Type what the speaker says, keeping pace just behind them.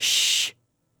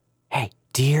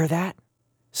Do you hear that?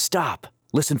 Stop.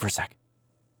 Listen for a sec.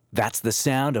 That's the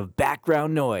sound of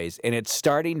background noise, and it's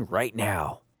starting right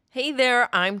now. Hey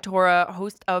there, I'm Tora,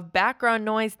 host of Background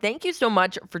Noise. Thank you so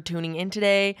much for tuning in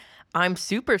today. I'm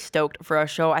super stoked for our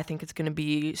show. I think it's going to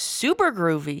be super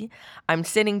groovy. I'm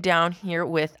sitting down here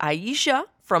with Aisha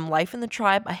from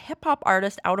Lifeandthetribe, a hip hop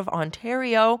artist out of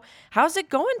Ontario. How's it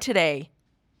going today?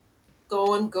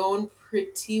 Going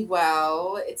pretty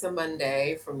well. It's a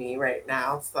Monday for me right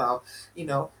now, so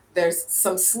there's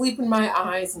some sleep in my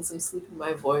eyes and some sleep in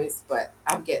my voice, but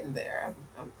I'm getting there.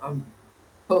 I'm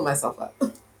pulling myself up.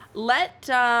 Let's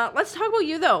talk about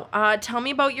you though. Tell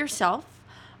me about yourself.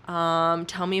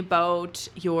 Tell me about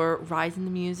your rise in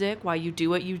the music, why you do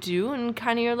what you do, and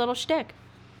kind of your little shtick.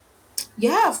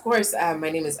 Yeah, of course. My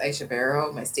name is Aisha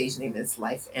Barrow. My stage name is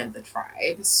Life and the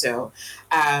Tribe. So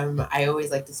I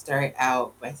always like to start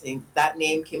out. I think that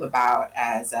name came about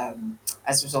as a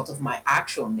result of my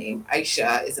actual name.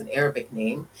 Aisha is an Arabic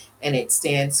name, and it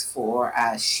stands for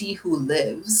 "she who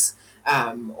lives."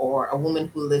 Or a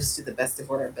woman who lives to the best of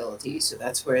her ability. So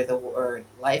that's where the word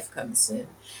life comes in.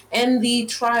 And the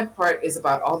tribe part is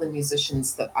about all the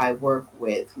musicians that I work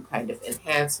with who kind of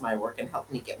enhance my work and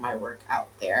help me get my work out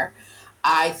there.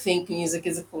 I think music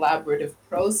is a collaborative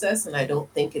process, and I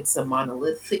don't think it's a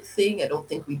monolithic thing. I don't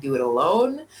think we do it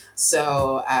alone.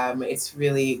 So it's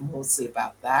really mostly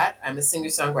about that. I'm a singer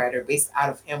songwriter based out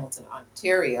of Hamilton,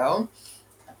 Ontario.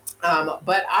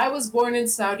 But I was born in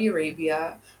Saudi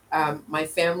Arabia. My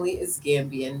family is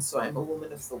Gambian, so I'm a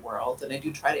woman of the world, and I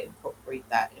do try to incorporate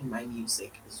that in my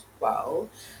music as well.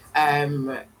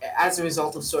 As a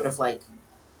result of sort of like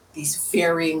these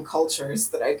varying cultures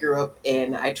that I grew up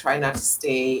in, I try not to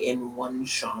stay in one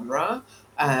genre.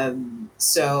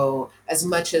 So as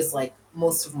much as like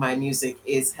most of my music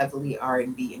is heavily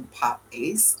R&B and pop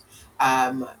based,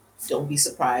 um, don't be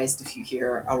surprised if you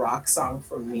hear a rock song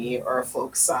from me or a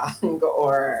folk song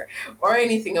or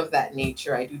anything of that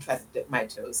nature. I do try to dip my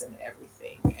toes in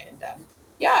everything, and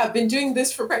yeah, I've been doing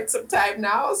this for quite some time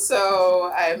now,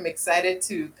 so I'm excited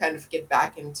to kind of get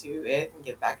back into it and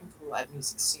get back into the live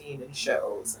music scene and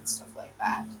shows and stuff like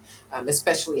that.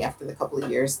 Especially after the couple of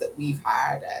years that we've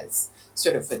had as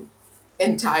sort of an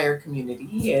entire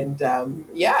community, and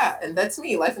yeah, and that's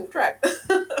me, life in the track.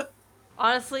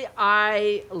 Honestly,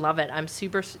 I love it. I'm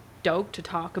super stoked to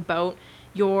talk about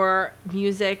your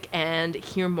music and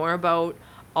hear more about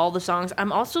all the songs.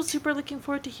 I'm also super looking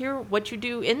forward to hear what you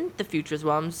do in the future as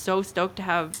well. I'm so stoked to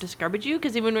have discovered you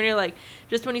because even when you're like,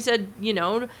 just when you said,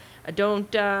 I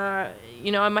don't,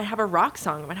 I might have a rock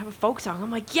song, I might have a folk song.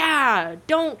 I'm like, yeah,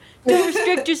 don't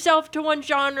restrict yourself to one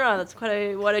genre. That's what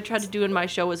I try to do in my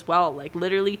show as well. Like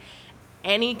literally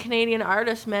any Canadian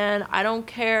artist, man. I don't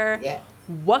care Yeah.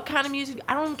 what kind of music.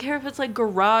 I don't care if it's like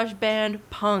garage band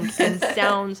punk and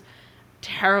sounds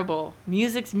terrible.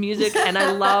 Music's music, and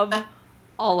I love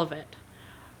all of it.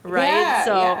 Right? Yeah,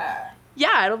 So, yeah.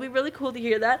 yeah, it'll be really cool to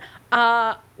hear that.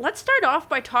 Let's start off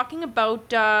by talking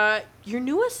about your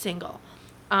newest single,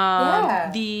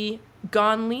 Yeah. the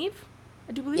Gone Leave,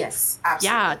 I do believe. Yes, Yeah,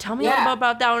 absolutely. tell me all Yeah.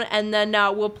 about that one, and then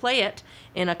we'll play it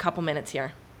in a couple minutes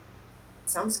here.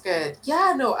 Sounds good.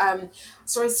 Yeah, no,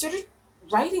 so I started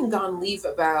writing Gone Leave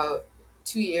about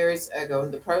 2 years ago,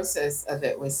 and the process of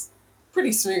it was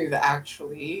pretty smooth,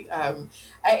 actually.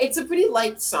 It's a pretty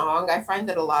light song. I find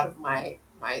that a lot of my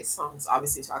songs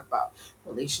obviously talk about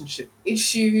relationship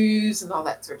issues and all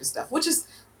that sort of stuff, which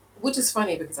is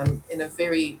funny because I'm in a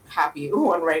very happy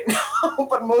one right now,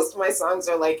 but most of my songs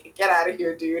are like, get out of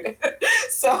here, dude.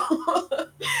 So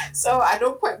so I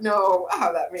don't quite know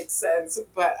how that makes sense,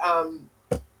 but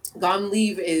Gone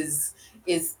Leave is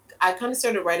I kind of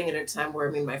started writing at a time where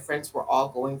I mean my friends were all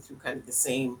going through kind of the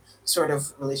same sort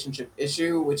of relationship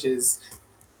issue, which is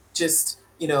just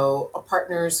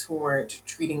partners who weren't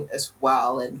treating us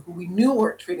well and who we knew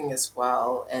weren't treating us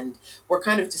well, and we're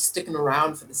kind of just sticking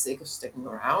around for the sake of sticking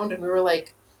around, and we were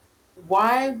like,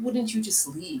 why wouldn't you just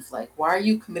leave? Like, why are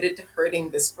you committed to hurting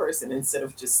this person instead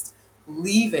of just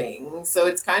leaving? So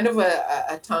it's kind of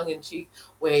a tongue-in-cheek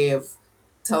way of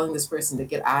telling this person to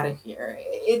get out of here.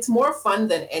 It's more fun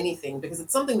than anything because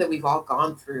it's something that we've all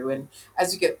gone through, and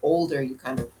as you get older you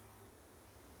kind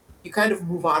of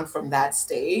move on from that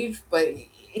stage, but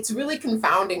it's really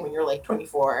confounding when you're like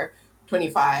 24,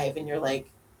 25, and you're like,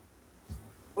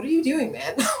 what are you doing,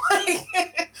 man?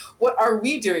 Like, what are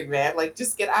we doing, man? Like,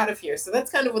 just get out of here. So that's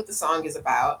kind of what the song is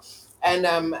about. And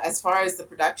as far as the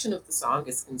production of the song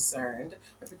is concerned,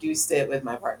 I produced it with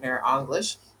my partner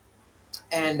English,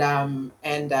 and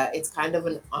it's kind of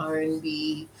an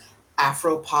R&B,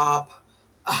 Afro pop.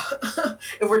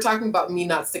 if we're talking about me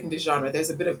not sticking to genre, there's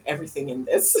a bit of everything in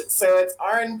this. So it's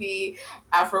R&B,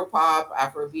 Afro pop,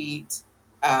 Afrobeat,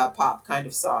 pop kind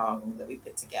of song that we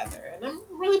put together, and I'm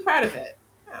really proud of it.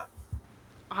 Yeah.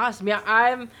 Awesome. Yeah,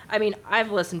 I mean,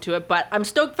 I've listened to it, but I'm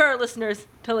stoked for our listeners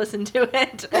to listen to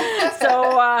it.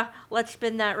 So let's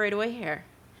spin that right away here.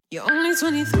 You're only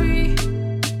 23.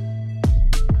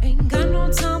 Ain't got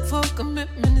no time for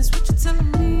commitment, is what you're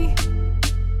telling me.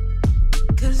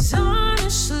 'Cause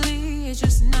honestly, you're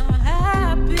just not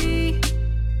happy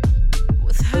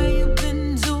with how you've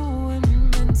been doing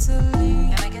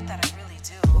mentally. And I get that, I really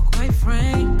do. But quite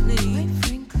frankly,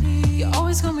 you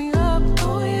always call me up.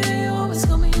 Oh yeah, you always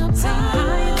call me up. Say,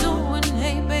 how you doing?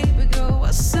 Hey baby girl,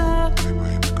 what's up? Hey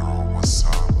baby girl, what's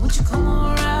up? Won't you come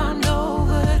around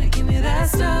over to give me that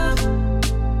stuff?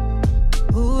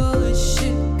 Ooh, I wish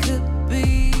it could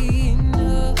be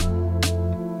enough,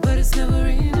 but it's never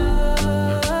enough.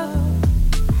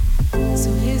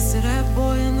 So here's to that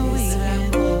boy in the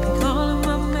weekend. Can call him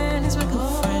my man, he's my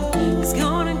girlfriend. He's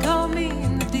gonna call me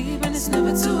in the deep, and it's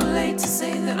never too late to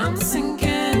say that I'm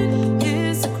sinking.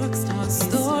 Here's the crux to my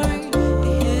story.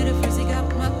 He hit it first, he got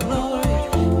my glory.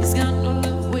 He's got no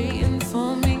love waiting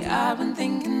for me. I've been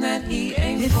thinking that he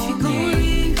ain't if for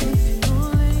me.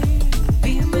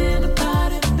 Be a man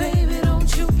about it, baby,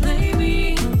 don't you play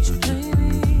me.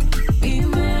 Be a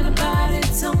man about it,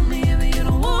 tell me if you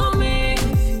don't want me.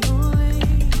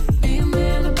 Be a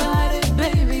man about it,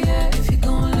 baby, yeah, if you're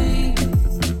gonna leave.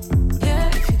 Yeah,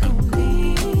 if you're gonna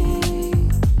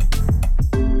leave.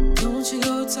 Don't you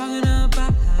go talking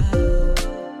about how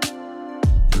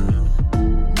you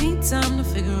need time to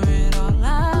figure it all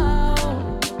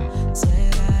out.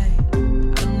 Said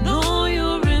I know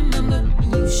you remember when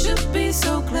you should be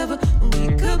so clever. When we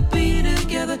could be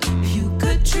together, if you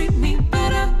could treat me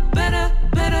better, better,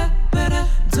 better, better.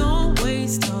 Don't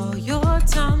waste all your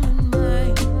time and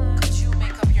mine. Could you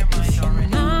make up your mind already?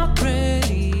 Not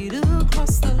ready to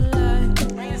cross the line.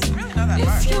 It's really not that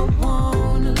hard. If you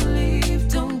wanna leave,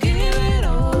 don't give it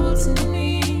all to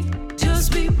me.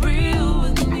 Just be real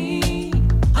with me.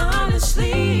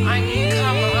 Honestly, I need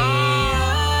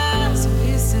come. So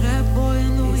here's to that boy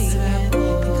in the weekend.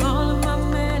 Can call him my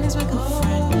man, he's my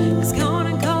girlfriend. He's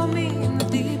gonna call me in the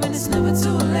deep, and it's never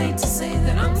too late to say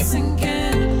that I'm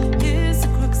sinking. Here's the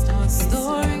crux to my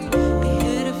story. He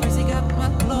hit it first, he got my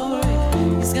glory.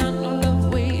 He's got no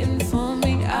love waiting for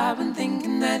me. I've been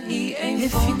thinking that he ain't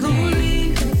if for you gonna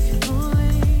leave,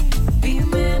 be a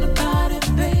man about it,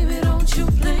 baby, don't you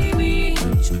play me.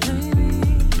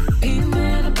 Be a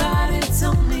man about it,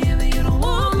 tell me if you don't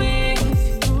want me.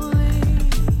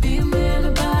 Be a man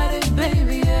about it,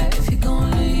 baby, yeah, if you're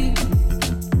gonna leave.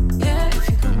 Yeah, if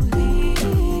you're gonna leave.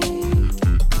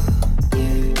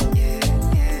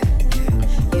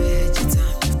 You had your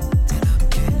time, you fucked it up,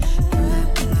 yeah. You had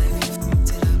my life, you fucked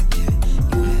it up, yeah.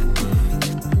 You had my heart,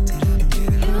 you fucked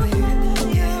it up,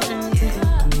 yeah.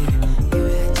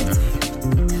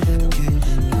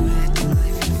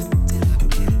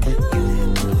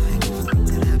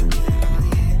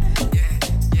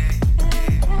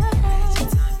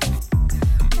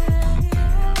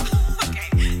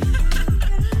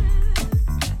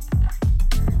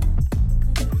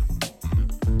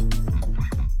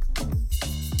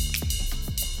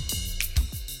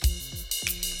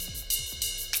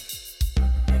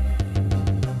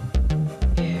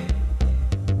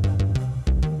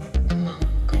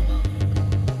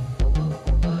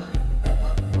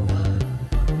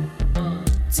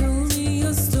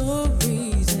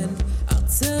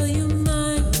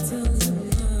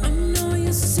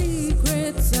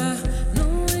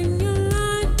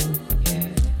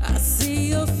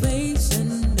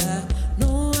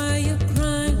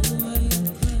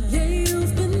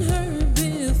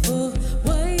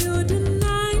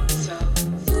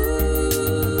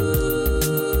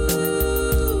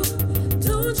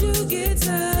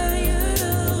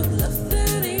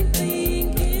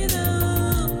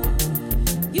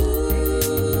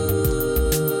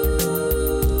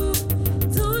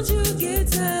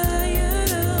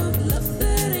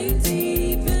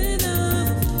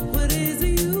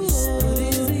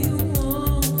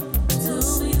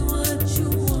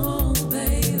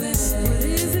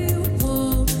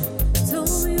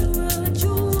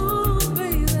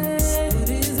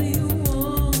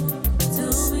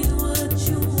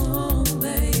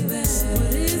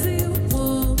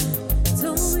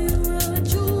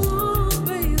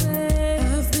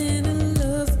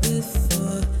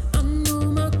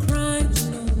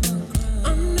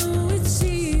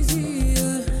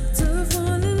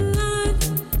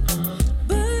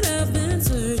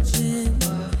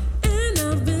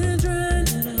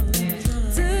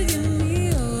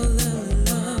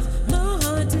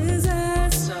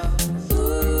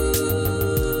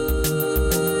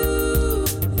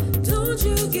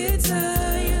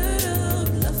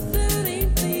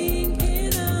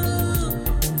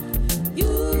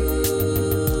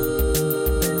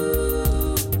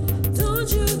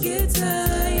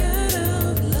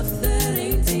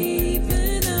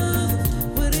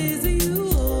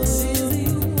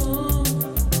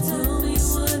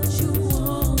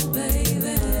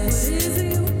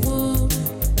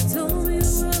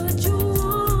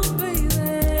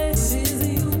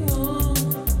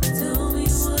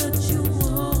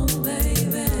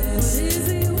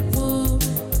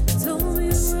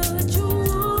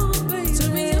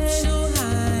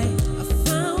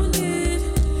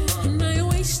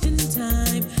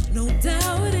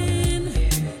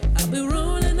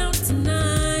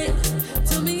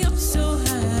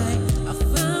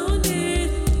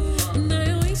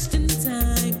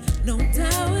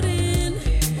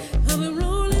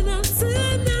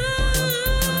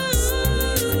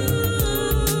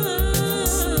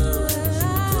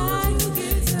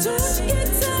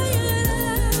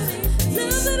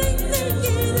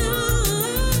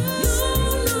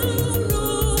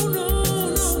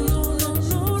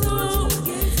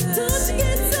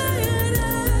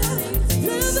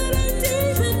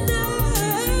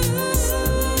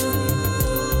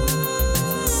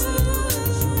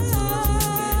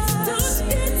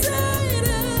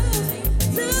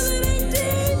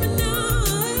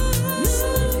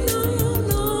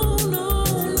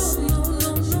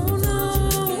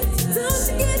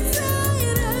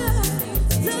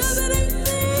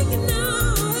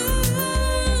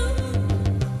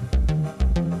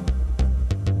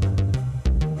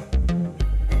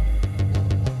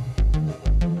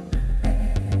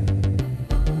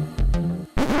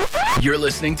 You're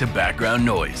listening to Background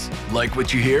Noise. Like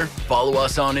what you hear? Follow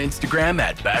us on Instagram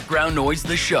at Background Noise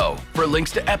The Show for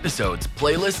links to episodes,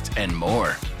 playlists, and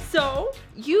more. So,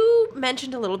 you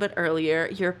mentioned a little bit earlier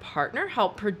your partner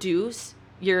helped produce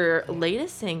your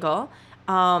latest single.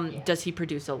 Does he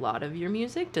produce a lot of your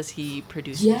music? Does he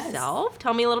produce himself?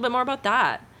 Tell me a little bit more about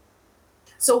that.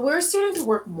 So we're starting to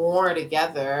work more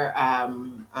together.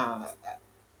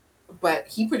 But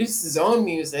he produces his own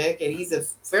music, and he's a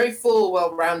very full,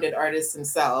 well-rounded artist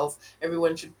himself.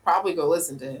 Everyone should probably go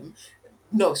listen to him.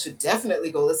 No, should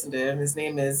definitely go listen to him. His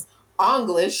name is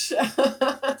English.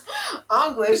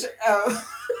 English.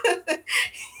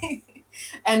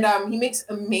 And he makes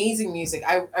amazing music.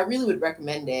 I really would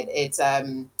recommend it. It's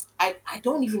I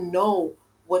don't even know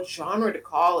what genre to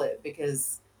call it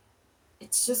because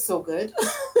it's just so good.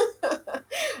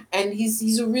 And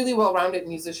he's a really well-rounded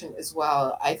musician as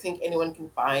well. I think anyone can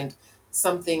find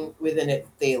something within it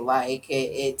they like.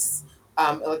 It's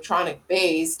electronic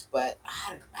based, but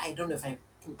I don't know if I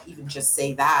can even just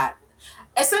say that.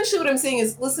 Essentially what I'm saying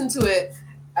is listen to it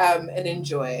and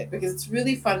enjoy it because it's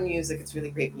really fun music. It's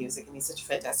really great music, and he's such a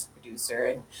fantastic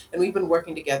producer. And we've been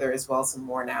working together as well some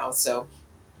more now. So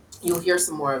you'll hear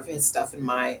some more of his stuff in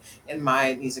my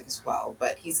music as well.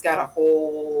 But he's got a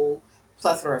whole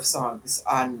plethora of songs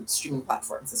on streaming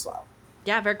platforms as well.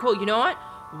 Yeah, very cool. You know what?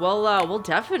 We'll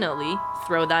definitely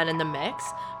throw that in the mix.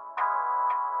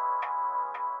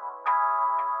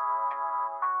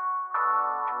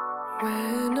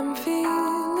 When I'm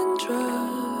feeling dry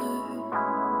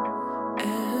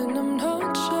and I'm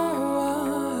not sure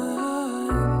why,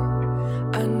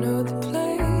 I know the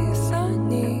place I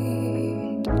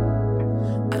need.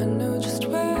 I know just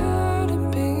where to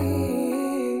be.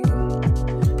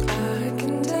 I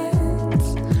can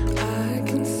dance, I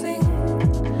can sing,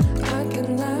 I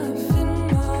can laugh in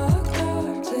my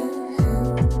garden.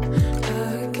 I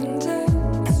can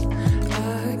dance,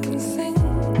 I can sing,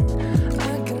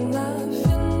 I can laugh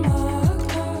in my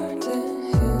garden.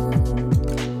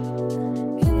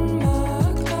 In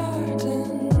my garden.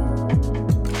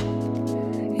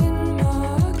 In my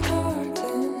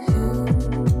garden.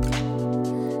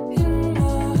 In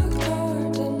my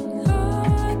garden,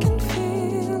 I can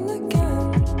feel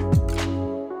again.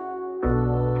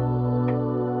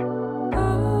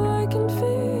 I can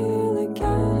feel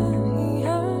again.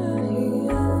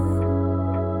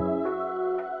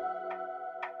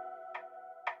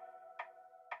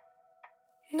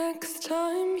 Next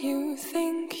time you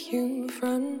think you've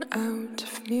run out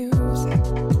of music,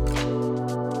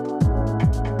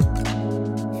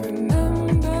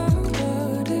 remember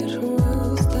what it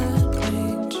was that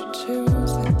made you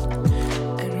choose it,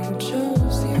 and who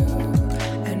chose you,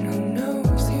 and who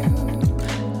knows you,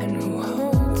 and who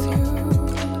holds you,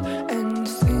 and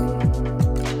sing,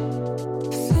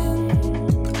 sing,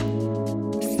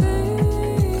 sing.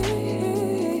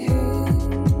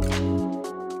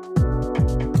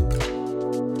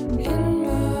 In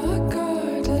my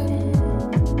garden,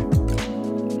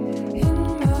 in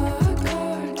my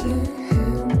garden,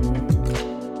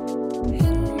 in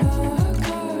my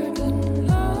garden,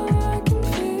 I can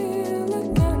feel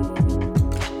again.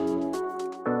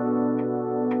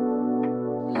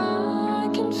 I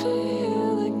can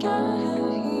feel again.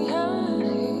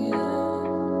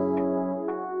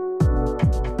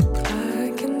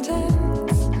 I can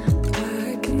dance,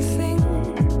 I can sing,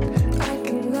 I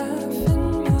can laugh in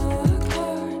my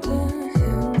garden.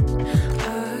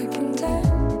 I can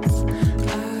dance,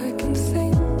 I can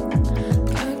sing,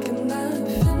 I can laugh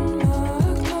in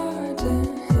my garden.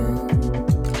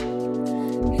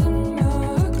 In my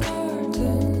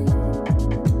garden.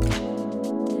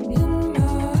 In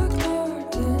my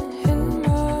garden. In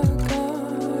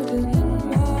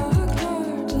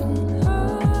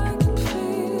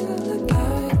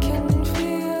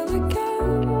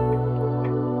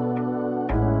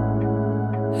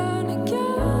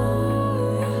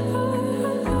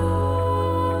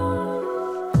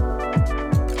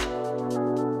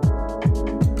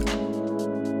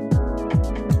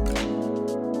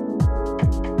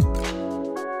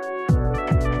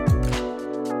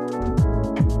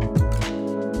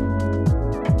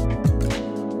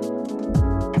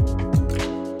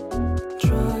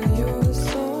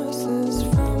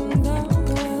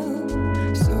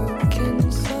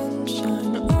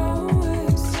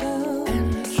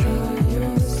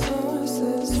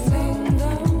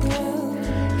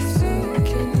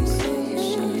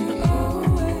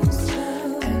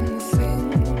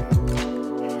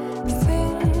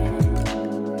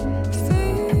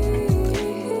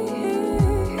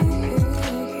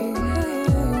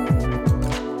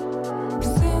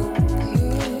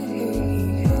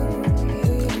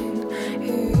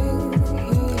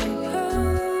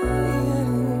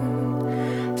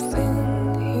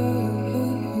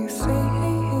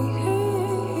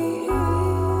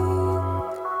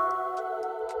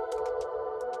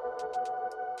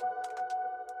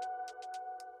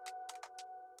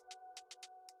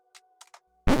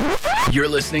You're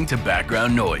listening to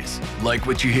Background Noise. Like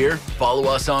what you hear? Follow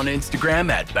us on Instagram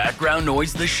at Background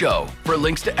Noise The Show for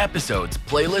links to episodes,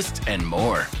 playlists, and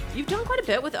more. You've done quite a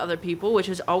bit with other people, which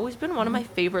has always been one of my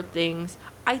favorite things.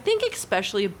 I think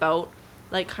especially about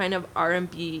like kind of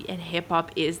R&B and hip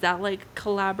hop is that like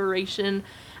collaboration.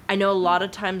 I know a lot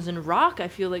of times in rock, I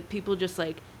feel like people just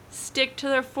like stick to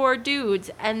their four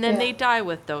dudes and then they die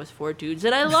with those four dudes.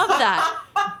 And I love that.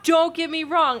 Don't get me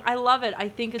wrong. I love it. I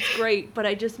think it's great. But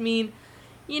I just mean,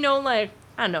 you know, like,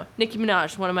 I don't know, Nicki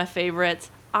Minaj, one of my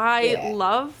favorites. I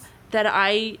love that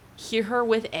I hear her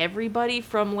with everybody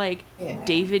from like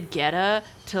David Guetta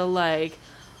to like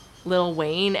Lil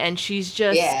Wayne. And she's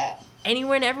just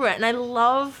anywhere and everywhere. And I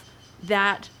love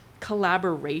that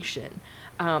collaboration.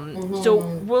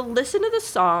 So we'll listen to the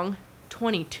song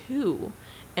 22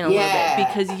 in a little bit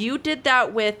because you did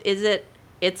that with,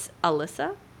 it's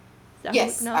Alyssa?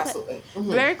 Yes, absolutely.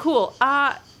 Very cool.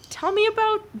 Tell me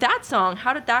about that song.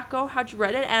 How did that go? How'd you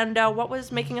write it? And what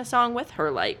was making a song with her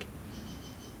like?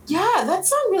 Yeah, that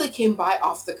song really came by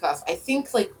off the cuff. I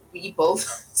think like we both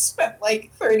spent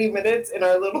like 30 minutes in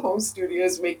our little home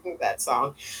studios making that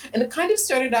song. And it kind of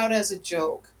started out as a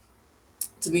joke,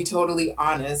 to be totally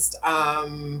honest.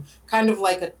 Kind of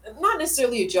like not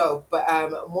necessarily a joke,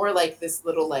 but more like this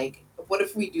little like, what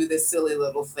if we do this silly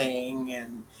little thing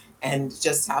and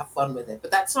just have fun with it.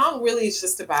 But that song really is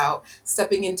just about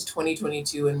stepping into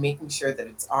 2022 and making sure that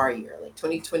it's our year. Like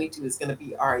 2022 is going to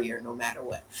be our year no matter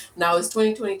what. Now, is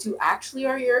 2022 actually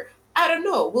our year? I don't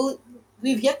know.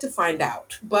 We've yet to find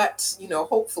out. But, you know,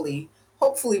 hopefully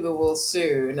we will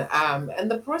soon.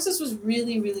 And the process was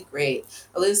really, really great.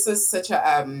 Alyssa's such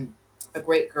a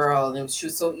great girl, and she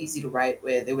was so easy to write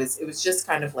with. It was just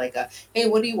kind of like hey,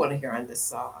 what do you want to hear on this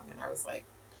song? And I was like,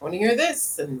 I want to hear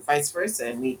this, and vice versa.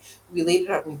 And we laid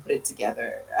it out and we put it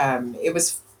together. It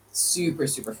was super,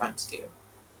 super fun to do.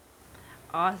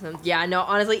 Awesome. Yeah, no,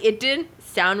 honestly, it did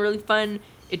sound really fun.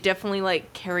 It definitely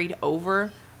like carried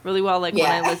over really well. Like when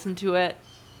I listened to it,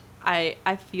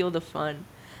 I feel the fun.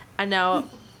 And now,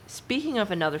 speaking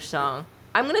of another song,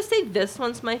 I'm going to say this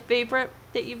one's my favorite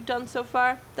that you've done so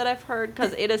far that I've heard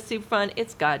because it is super fun.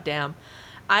 It's Goddamn.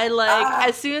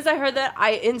 As soon as I heard that,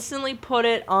 I instantly put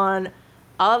it on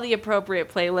all the appropriate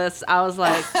playlists. I was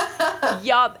like,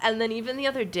 yup. And then even the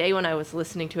other day when I was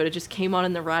listening to it, it just came on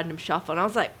in the random shuffle. And I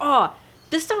was like, oh,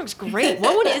 this song's great.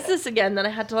 What one is this again? Then I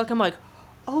had to look. I'm like,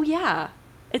 oh, yeah,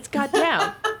 it's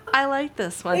Goddamn. I like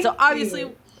this one. So obviously,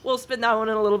 we'll spin that one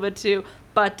in a little bit too.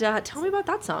 But tell me about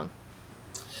that song.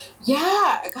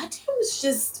 Yeah, Goddamn was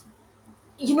just,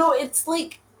 you know, it's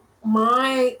like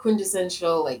my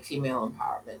quintessential like female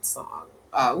empowerment song.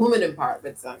 Woman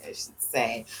empowerment song, I should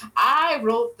say. I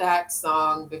wrote that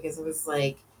song because it was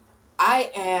like,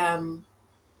 I am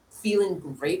feeling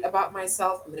great about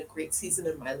myself. I'm in a great season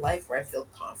in my life where I feel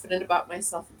confident about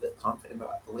myself. I feel confident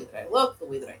about the way that I look, the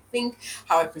way that I think,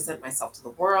 how I present myself to the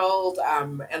world,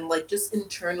 and like just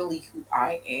internally who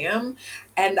I am.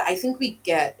 And I think we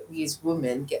as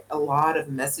women get a lot of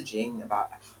messaging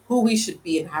about who we should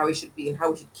be and how we should be and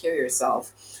how we should carry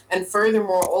ourselves. And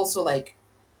furthermore, also like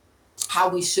how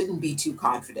we shouldn't be too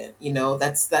confident. You know,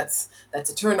 that's a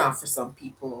turnoff for some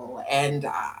people. And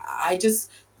I just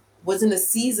was in a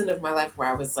season of my life where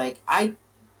I was like, I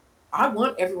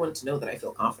want everyone to know that I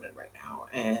feel confident right now.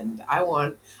 And I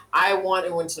want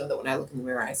everyone to know that when I look in the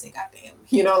mirror, I say, God damn,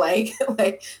 you know, like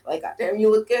God damn,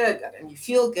 you look good. God damn, you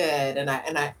feel good. And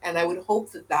I would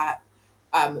hope that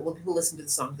when people listen to the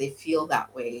song, they feel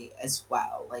that way as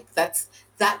well. Like that's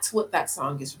what that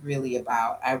song is really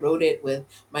about. I wrote it with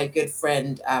my good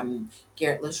friend,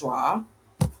 Garrett Lajoie,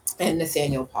 and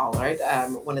Nathaniel Pollard.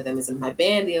 One of them is in my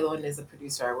band. The other one is a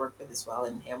producer I work with as well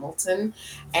in Hamilton.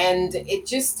 And it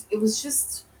was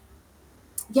just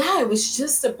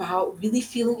about really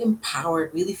feeling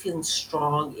empowered, really feeling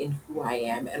strong in who I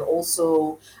am. And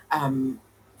also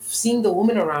seeing the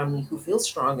women around me who feel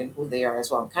strong in who they are as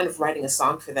well. I'm kind of writing a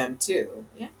song for them too.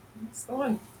 Yeah, that's the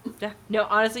one. Yeah. No,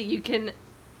 honestly, you can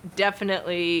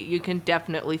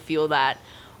definitely feel that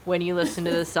when you listen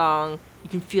to the song. You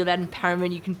can feel that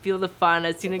empowerment. You can feel the fun.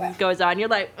 As soon as it goes on, you're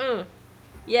like,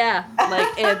 yeah, like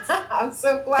it's. I'm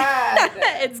so glad.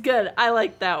 It's good. I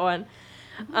like that one.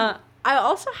 I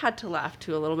also had to laugh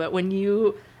too a little bit when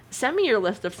you sent me your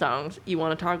list of songs you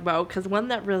want to talk about, because one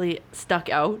that really stuck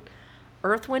out,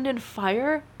 Earth, Wind, and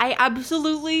Fire. I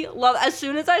absolutely love. As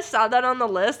soon as I saw that on the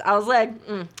list, I was like,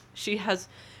 she has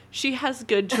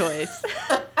good choice.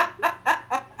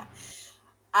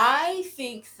 I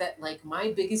think that like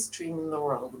my biggest dream in the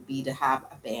world would be to have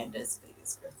a band as big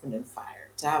as Earth, Wind, and Fire,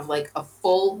 to have like a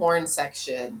full horn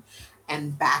section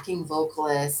and backing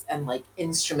vocalists and like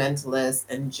instrumentalists,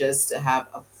 and just to have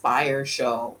a fire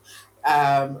show.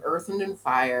 Earth, Wind, and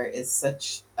Fire is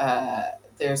such,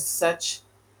 there's such,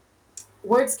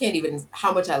 words can't even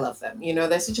how much I love them. You know,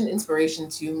 they're such an inspiration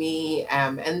to me.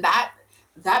 And that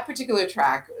particular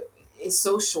track is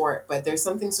so short, but there's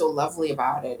something so lovely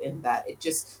about it in that it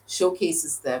just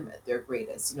showcases them at their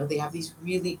greatest. You know, they have these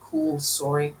really cool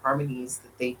soaring harmonies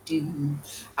that they do.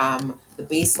 The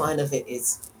bass line of it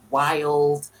is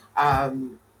wild.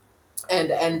 And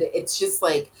it's just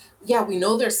like, yeah, we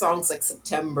know their songs like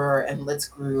September and Let's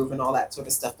Groove and all that sort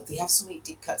of stuff, but they have so many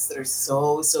deep cuts that are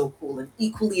so cool and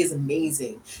equally as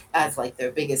amazing as like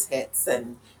their biggest hits.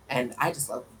 And I just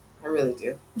love them. I really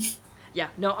do. Yeah,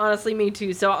 no, honestly, me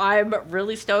too. So I'm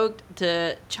really stoked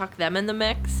to chuck them in the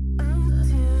mix.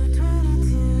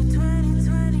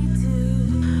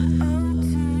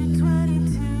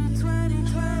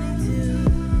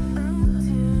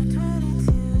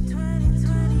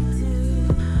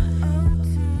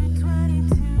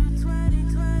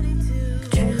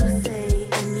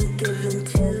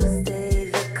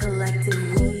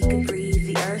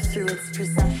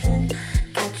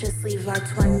 Leave our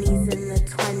 20s in the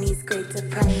 20s, Great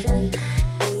Depression.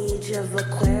 Age of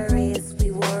Aquarius,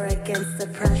 we war against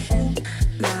depression.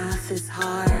 Math is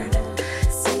hard.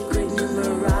 Sacred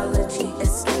numerology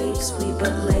escapes we,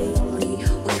 but lately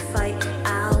we fight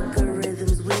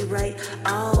algorithms. We write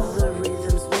all the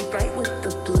rhythms. We write with the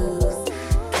blues.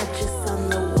 Catch us on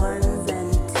the ones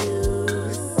and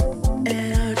twos.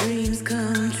 And our dreams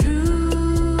come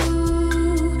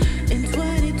true in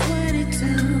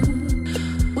 2022.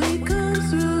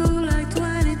 Through like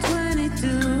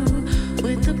 2022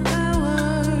 with the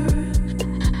power.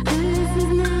 This is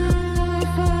not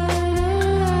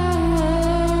final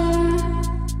hour.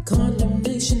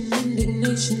 Condemnation,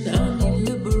 indignation, I need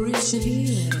liberation.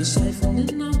 You're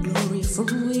siphoning our glory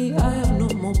from we. I have no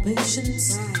more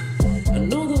patience. I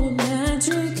know that we're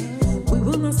magic. We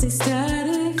will not stay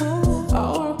static.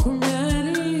 Our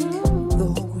chromatic, the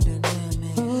whole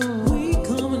dynamic. We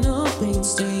coming up, ain't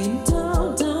staying down.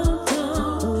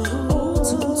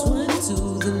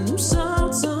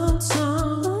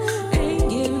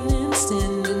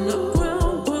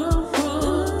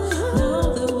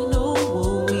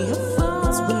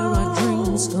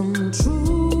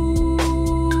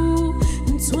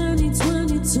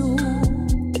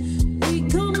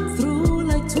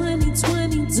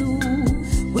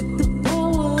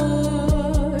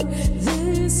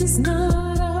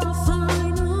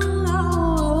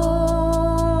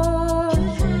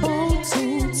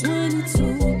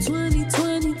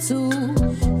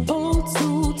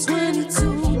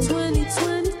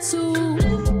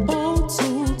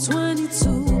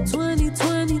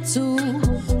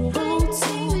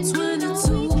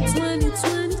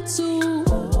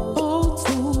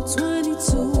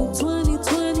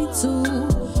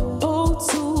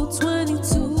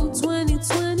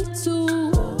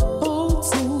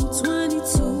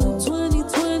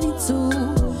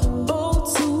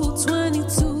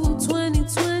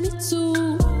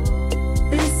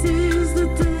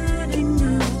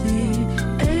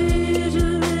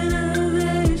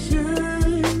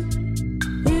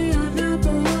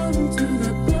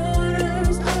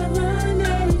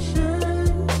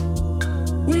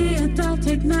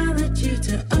 Technology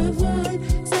to avoid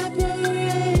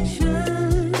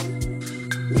separation.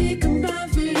 We combine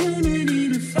for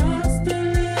unity to foster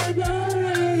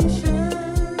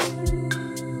liberation.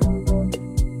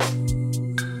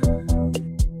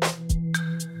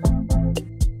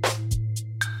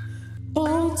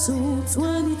 Oh,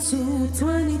 22,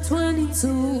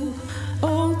 2022.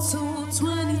 Oh,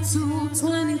 22,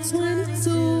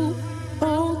 2022.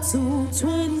 Oh,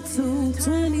 22,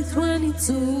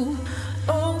 2022.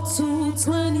 Oh,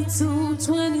 22,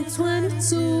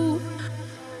 2022.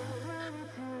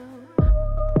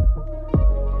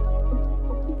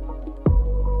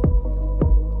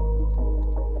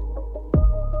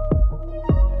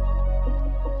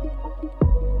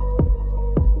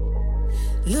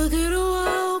 Look at her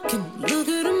walking, look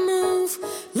at her move,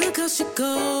 look how she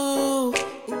go.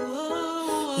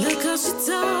 Look how she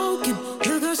talking,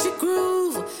 look how she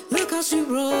groove, look how she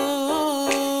roll.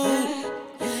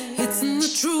 It's in the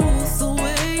truth, the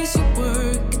way she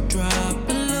work it, drop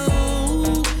it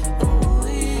low.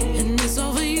 And it's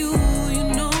all for you, you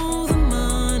know the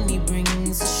money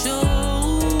brings the show.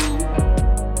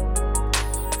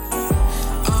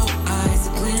 All eyes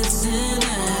are glancing at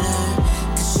her,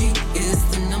 'cause she is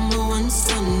the #1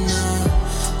 stunner.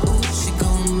 Ooh, she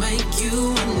gon' make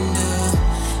you wonder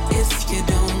if you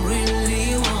don't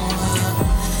really want her.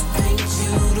 Paint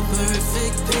you the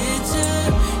perfect picture.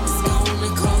 It's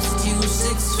gonna cost you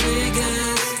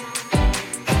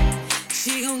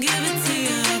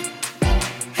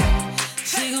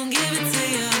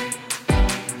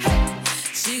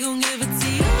She gon' give it to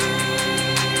you.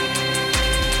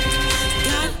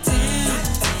 Goddamn,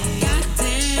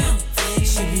 goddamn.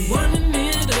 She be warming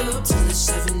it up till it's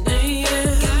 7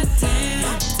 a.m.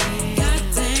 Goddamn,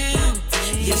 goddamn.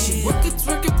 Yeah, she work it,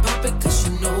 pop it, 'cause she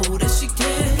know that she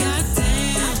can.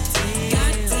 Goddamn,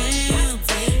 goddamn.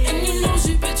 And you know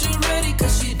she picture ready,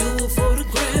 'cause she do it for the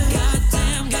gram.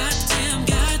 Goddamn, goddamn,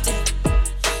 goddamn.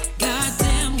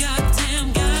 Goddamn,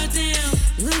 goddamn, goddamn.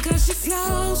 Look how she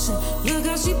flossing, look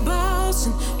how she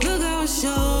bossing, look how it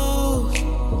shows.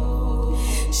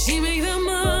 She make the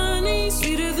money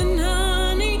sweeter than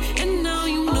honey, and now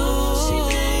you know.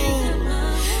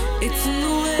 It's in the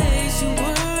way she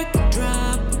work it,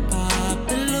 drop it,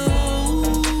 pop it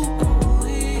low.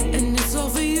 And it's all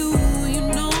for you, you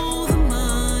know the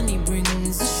money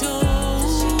brings the show.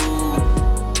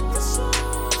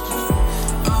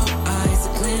 All eyes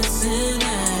are glancing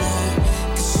at her,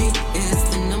 'cause she is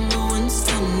the number one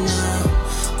stunner.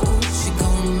 Ooh, she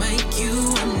gon' make you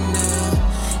wonder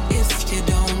if you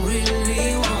don't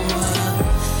really want her.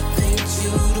 Paint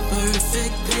you the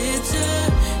perfect picture.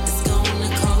 It's gonna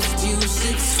cost you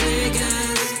 6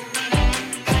 figures.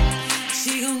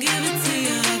 She gon' give it to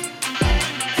ya.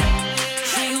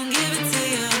 She gon' give it to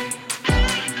ya.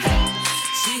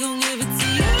 She gon' give it to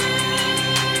ya.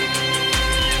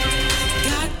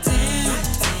 Goddamn,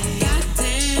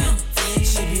 goddamn.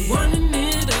 She be warming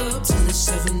it up till it's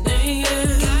 7 a.m.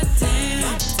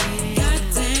 Goddamn,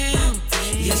 goddamn.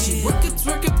 Yeah, she work it,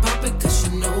 pop it, 'cause she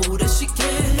know that she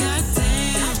can.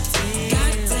 Goddamn,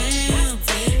 goddamn.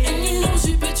 And you know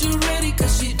she picture ready,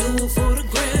 'cause she do it for the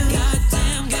gram.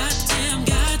 Goddamn, goddamn,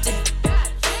 goddamn.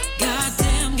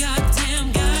 Goddamn, goddamn,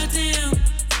 goddamn.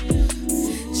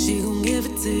 She gon' give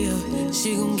it to ya.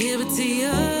 She gon' give it to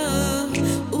ya.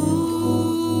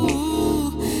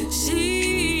 Ooh, she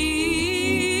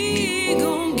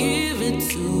gon' give it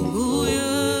to ya.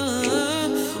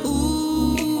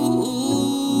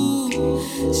 Ooh,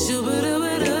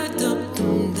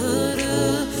 shabba-dabba-da-dum-dum-da-da.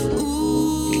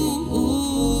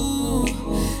 Ooh,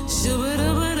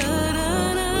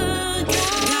 shabba-dabba-da-da-da.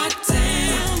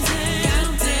 Goddamn,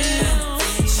 goddamn.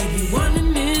 She be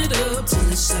warming it up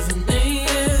till it's 7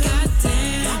 a.m.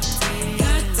 Goddamn,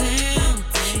 goddamn.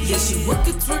 Yeah, she work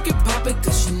it, pop it,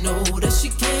 'cause she know that she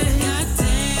can.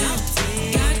 Goddamn,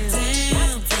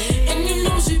 goddamn. And you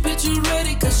know she picture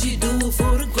ready, 'cause she do it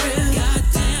for the gram.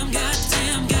 Goddamn,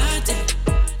 goddamn, goddamn.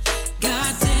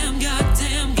 Goddamn,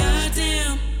 goddamn,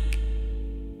 goddamn.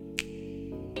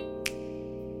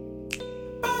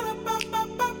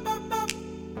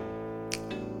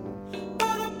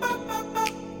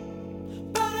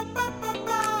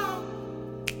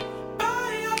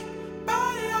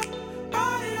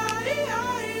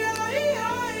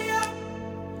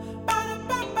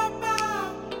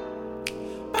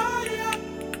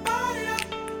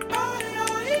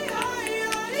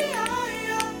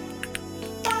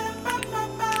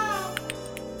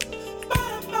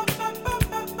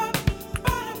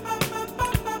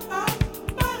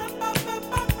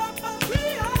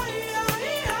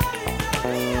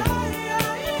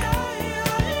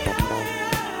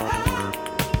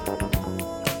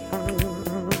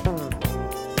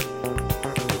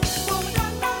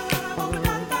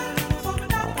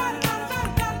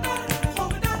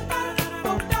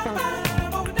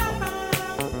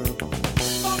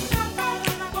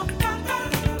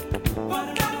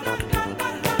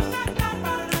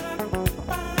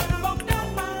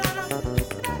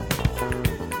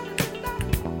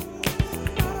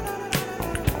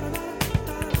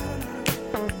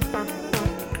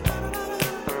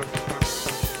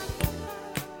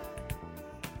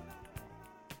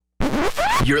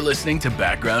 You're listening to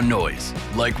Background Noise.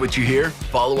 Like what you hear?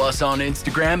 Follow us on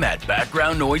Instagram at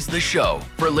Background Noise The Show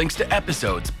for links to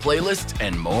episodes, playlists,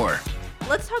 and more.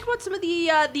 Let's talk about some of the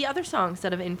other songs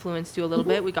that have influenced you a little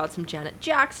bit. We got some Janet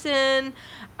Jackson,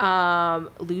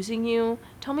 Losing You.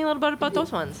 Tell me a little bit about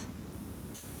those ones.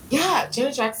 Yeah,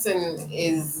 Janet Jackson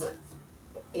is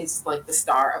like the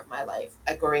star of my life.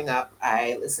 Growing up,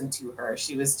 I listened to her.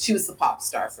 She was the pop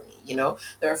star for me. You know,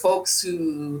 there are folks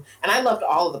who, and I loved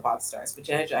all of the pop stars, but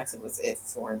Janet Jackson was it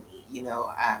for me. You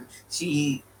know,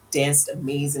 she danced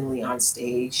amazingly on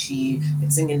stage. She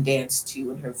could sing and dance too,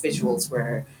 and her visuals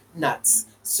were nuts.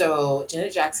 So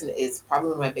Janet Jackson is probably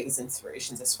one of my biggest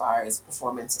inspirations as far as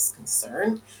performance is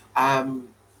concerned. I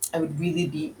would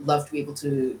really love to be able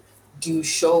to do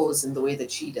shows in the way that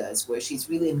she does, where she's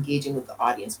really engaging with the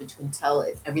audience, but you can tell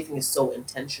everything is so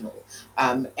intentional.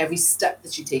 Every step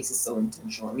that she takes is so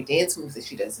intentional. Every dance move that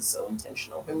she does is so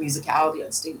intentional. Her musicality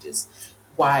on stage is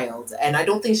wild. And I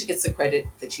don't think she gets the credit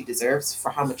that she deserves for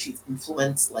how much she's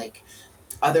influenced, like,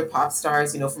 other pop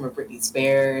stars, from a Britney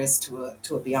Spears to a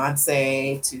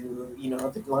Beyonce to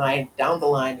the line down the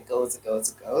line it goes.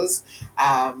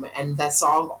 And that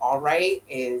song "All Right"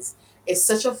 is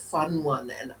such a fun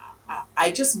one, and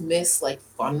I just miss like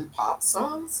fun pop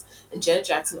songs. And Janet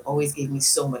Jackson always gave me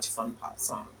so much fun pop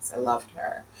songs. I loved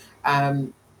her.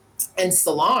 Um, and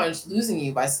Solange, Losing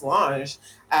You by Solange,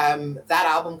 that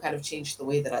album kind of changed the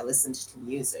way that I listened to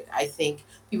music. I think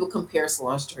people compare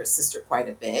Solange to her sister quite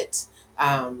a bit.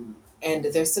 And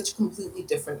they're such completely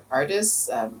different artists.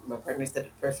 My partner said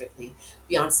it perfectly.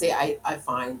 Beyonce, I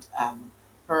find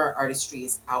her artistry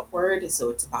is outward, so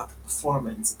it's about the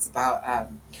performance. It's about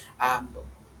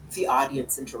the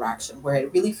audience interaction, where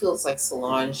it really feels like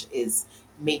Solange is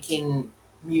making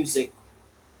music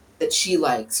that she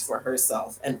likes for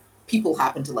herself, and people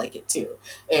happen to like it too.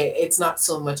 It's not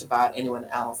so much about anyone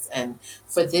else. And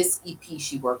for this EP,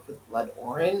 she worked with Blood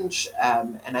Orange,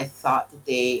 and I thought that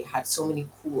they had so many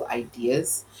cool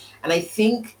ideas. And I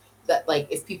think that like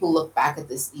if people look back at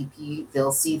this EP,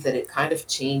 they'll see that it kind of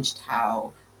changed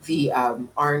how the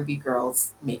R&B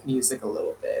girls make music a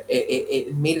little bit.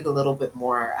 It made it a little bit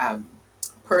more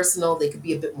personal. They could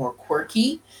be a bit more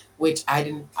quirky, which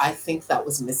I think that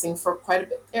was missing for quite a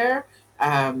bit there.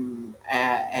 And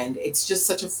it's just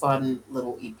such a fun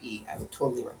little EP. I would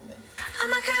totally recommend it. All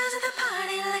my girls at the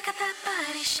party, look at that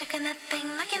body, shaking that thing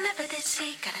like you never did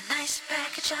see. Got a nice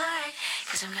package, alright,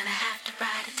 cause I'm gonna have to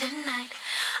ride it tonight.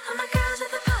 All my girls at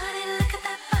the party, look at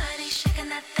that body, shaking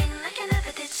that thing like you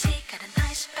never did see. Got a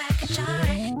nice package,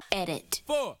 alright. Edit.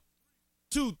 4,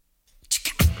 2,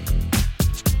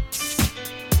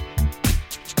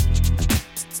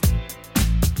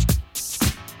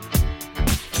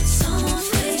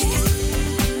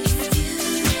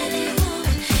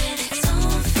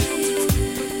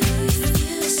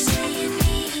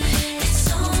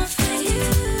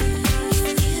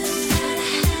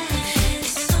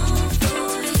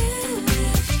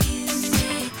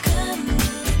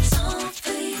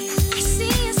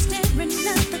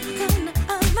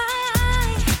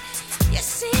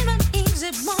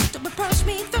 approach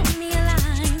me, throw me a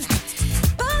line.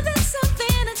 But there's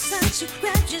something inside you,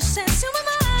 grab your sense. Who am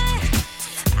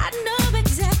I know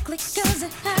exactly, cause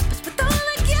it happens with all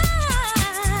the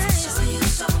guys. So you,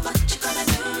 so what you gonna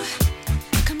do?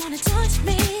 Come on and touch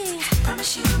me.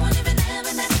 Promise you won't even have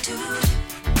an attitude.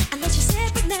 Unless you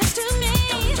sit right next to me.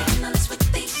 Don't join on this with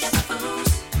the other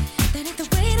fools. That ain't the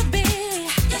way to be.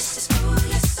 Yes, it's cool,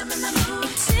 yes, I'm in the mood.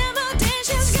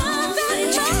 Intimidation's gone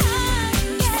very far.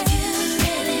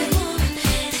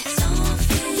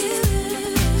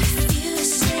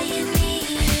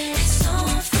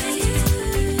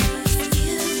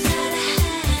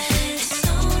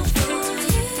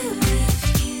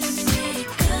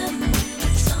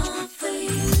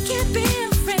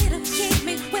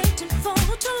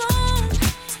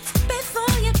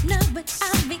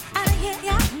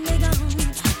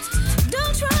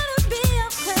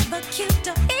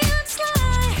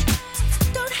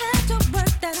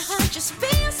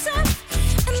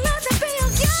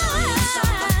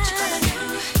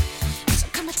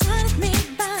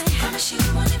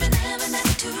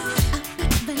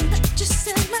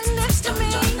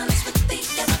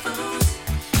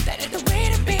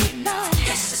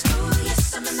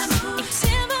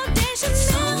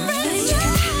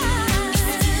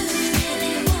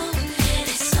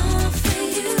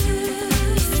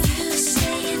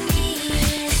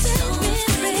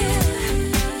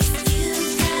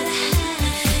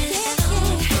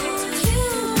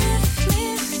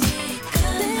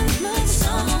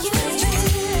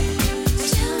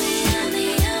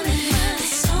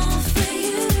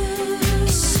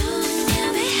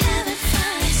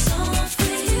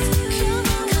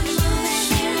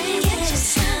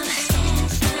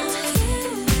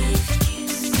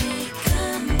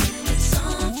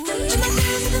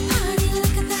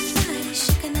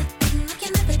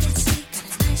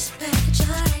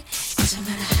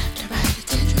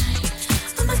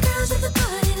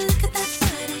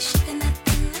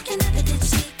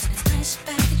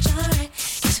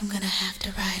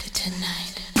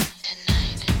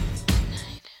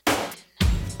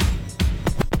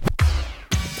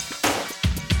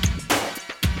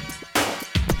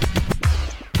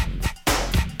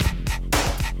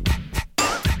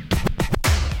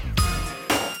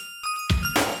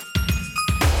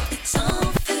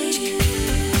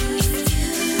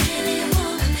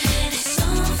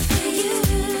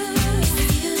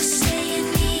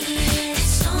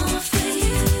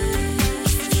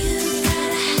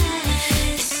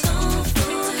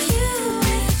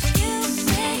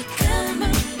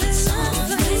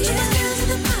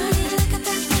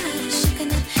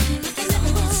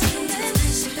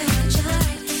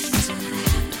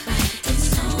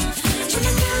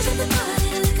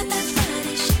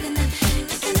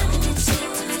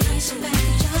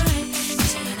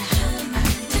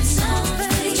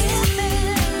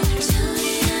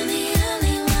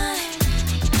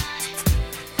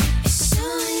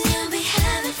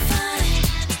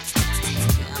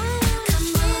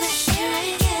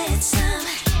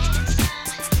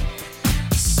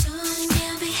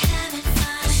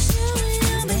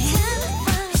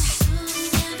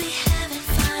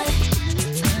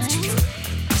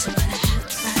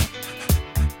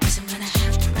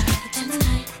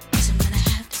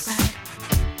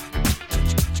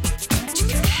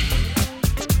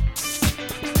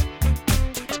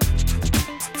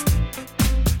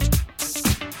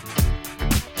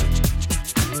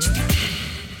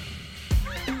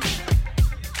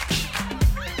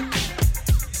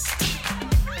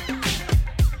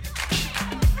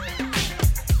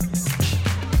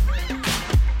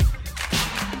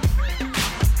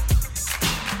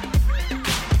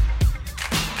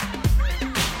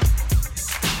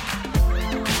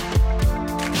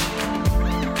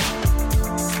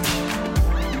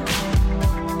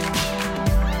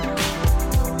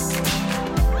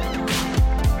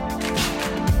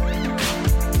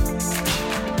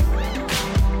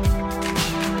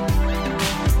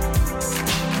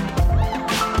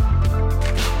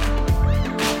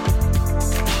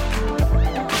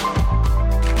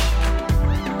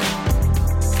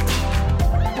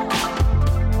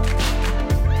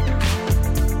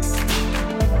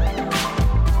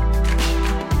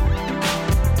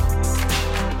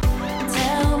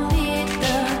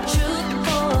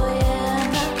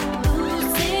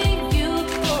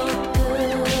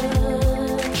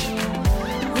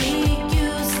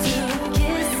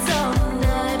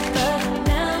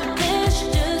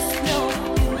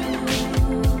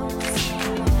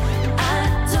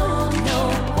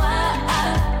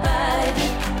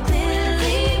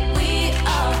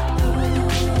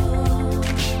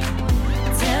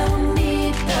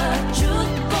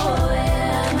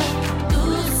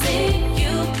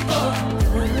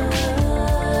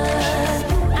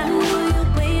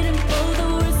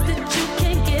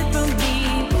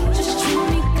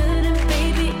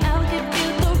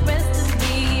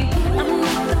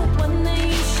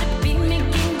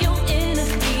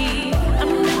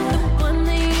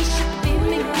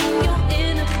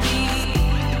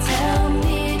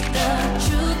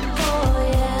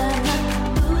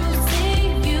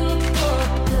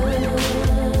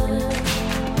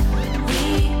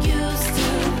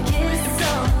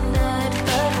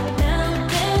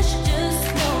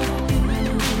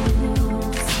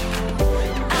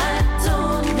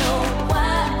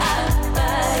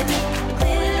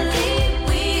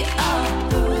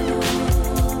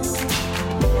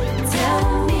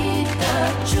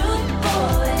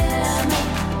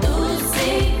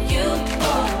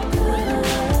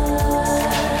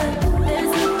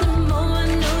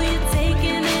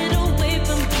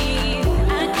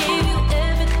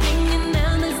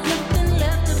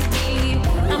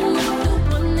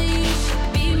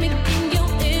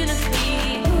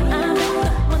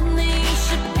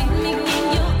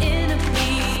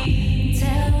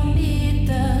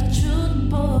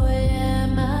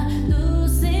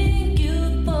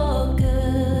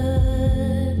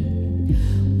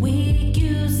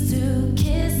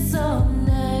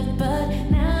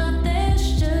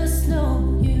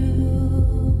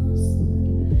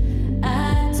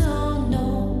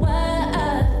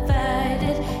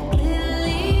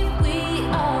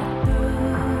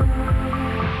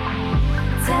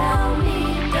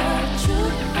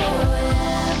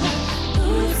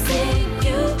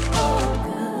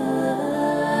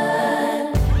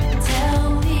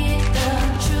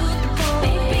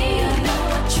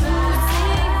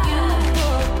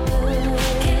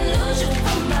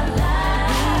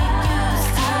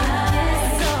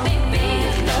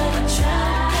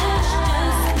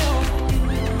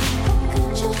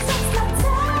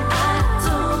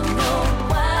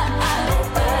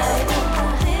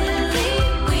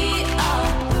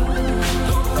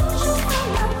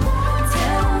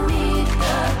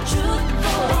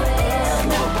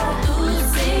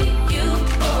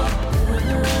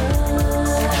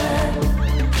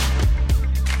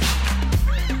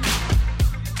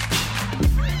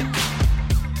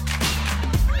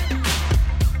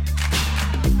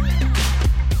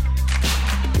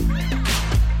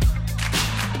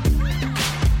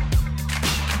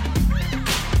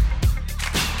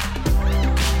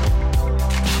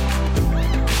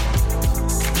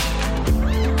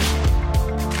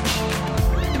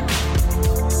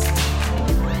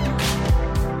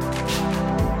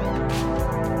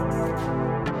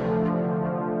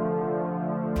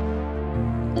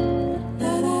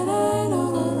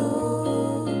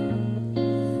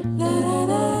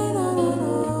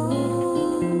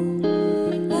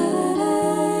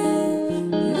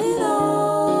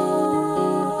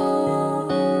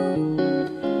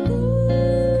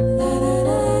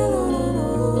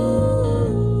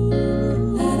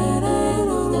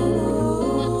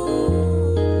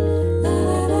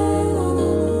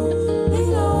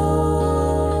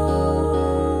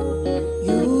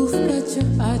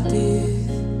 I did.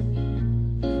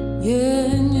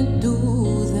 Yeah, and you do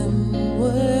them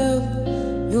well.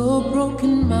 Your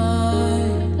broken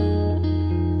mind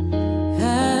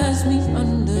has me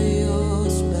under your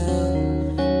spell.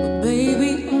 But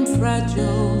baby, I'm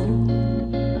fragile.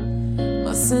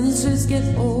 My senses get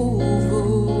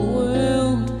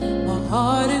overwhelmed. My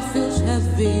heart, it feels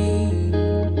heavy.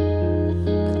 I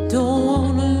don't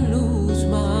wanna lose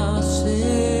myself.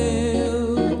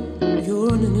 You're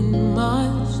running in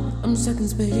miles, I'm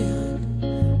seconds behind.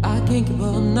 I can't give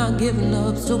up, I'm not giving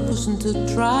up, still pushing to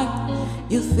try.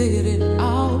 You figured it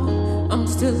out, I'm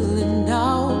still in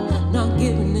doubt. Not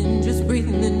giving in, just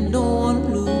breathing in, don't wanna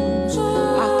lose.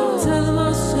 I keep telling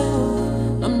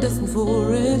myself I'm destined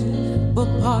for it, but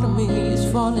part of me is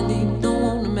falling deep, don't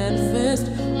wanna manifest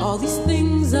all these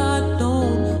things I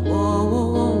don't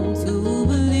want to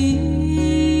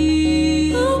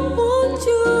believe. I want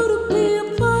you to be a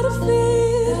part of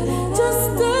it,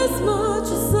 just as much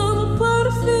as I'm a part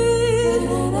of it.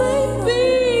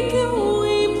 Baby, can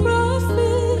we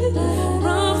profit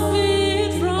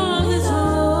from this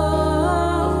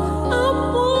love? I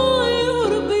want you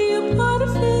to be a part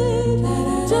of it,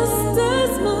 just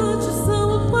as much as I'm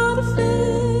a part of it.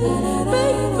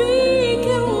 Baby,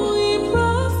 can we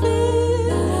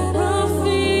profit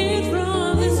from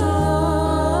this love?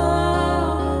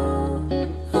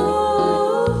 Oh,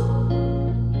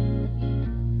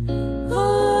 oh,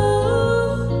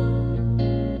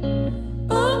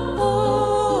 oh,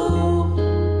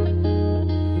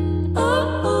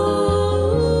 oh.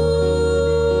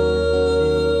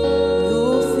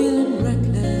 You're feeling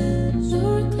reckless,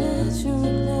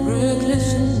 reckless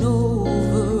and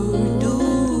overdue.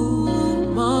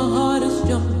 My heart is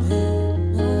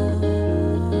jumping,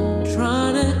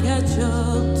 trying to catch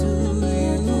up to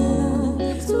you.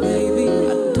 Baby, I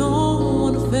don't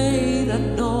wanna fade, I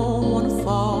don't wanna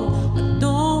fall, I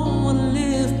don't wanna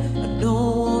live, I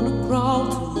don't wanna crawl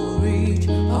to reach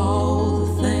all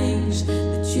the things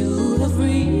that you have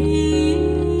reached.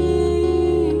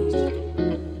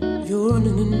 You're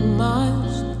running in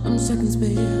miles, I'm seconds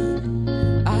behind.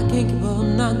 I can't give up,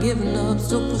 I'm not giving up,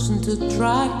 still pushing to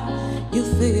try. You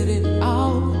figured it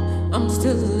out, I'm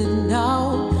still in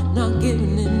doubt. Not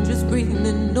giving in, just breathing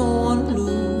in, don't wanna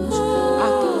lose. I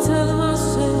keep telling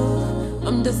myself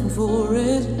I'm destined for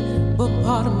it, but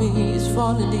part of me is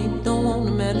falling deep, don't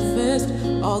wanna manifest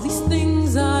all these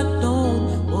things I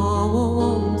don't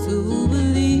want to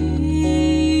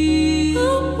believe. I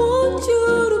want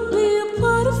you to be a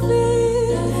part of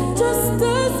it, just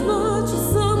as much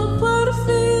as I'm a part of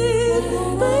it.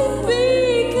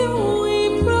 Baby, can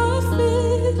we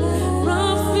profit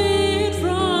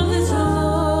from this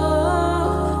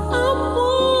love? I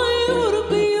want you to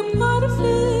be a part of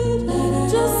it,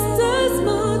 just as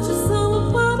much as I'm a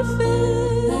part of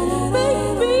it.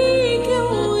 Baby, can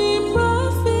we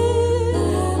profit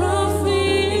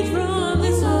from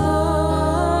this love?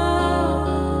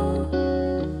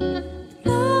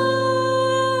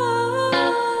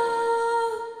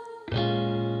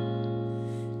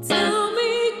 Tell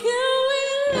me, can we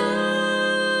love?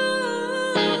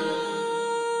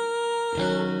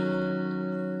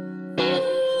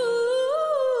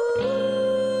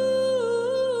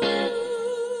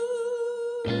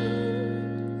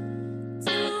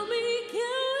 Tell me, can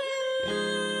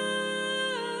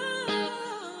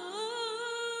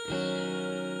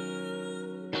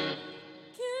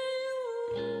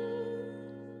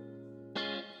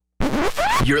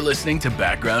You're listening to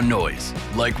Background Noise.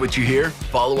 Like what you hear?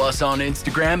 Follow us on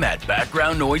Instagram at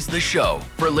Background Noise The Show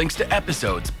for links to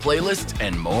episodes, playlists,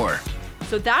 and more.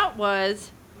 So that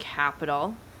was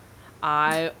Capital.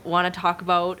 I want to talk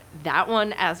about that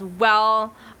one as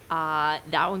well.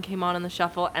 That one came on in the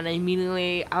shuffle, and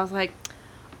immediately I was like,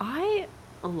 I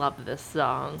love this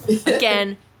song.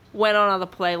 Again, went on the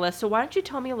playlist. So why don't you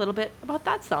tell me a little bit about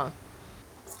that song?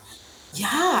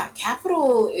 Yeah,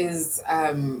 Capital is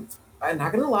I'm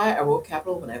not gonna lie, I wrote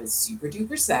Capital when I was super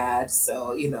duper sad.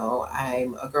 So,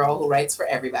 I'm a girl who writes for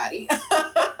everybody.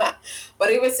 But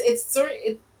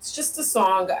it's just a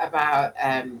song about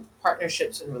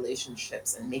partnerships and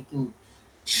relationships and making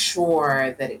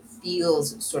sure that it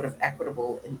feels sort of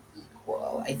equitable and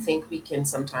equal. I think we can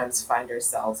sometimes find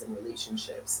ourselves in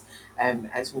relationships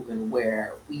as women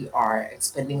where we are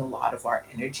expending a lot of our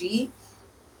energy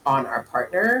on our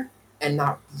partner and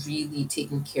not really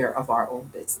taking care of our own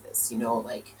business,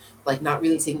 like not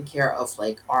really taking care of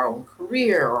like our own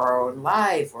career or our own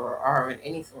life or our own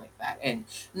anything like that. And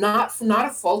not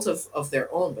a fault of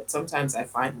their own, but sometimes I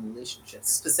find in relationships,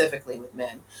 specifically with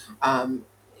men,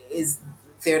 is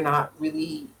they're not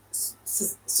really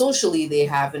socially, they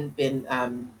haven't been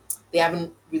they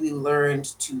haven't really learned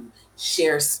to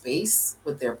share space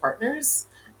with their partners.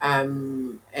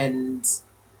 And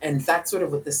that's sort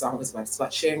of what this song is about. It's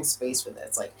about sharing space with it.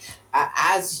 It's like,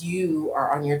 as you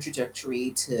are on your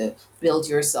trajectory to build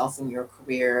yourself and your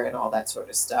career and all that sort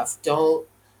of stuff, don't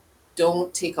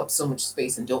take up so much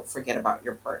space, and don't forget about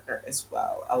your partner as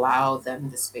well. Allow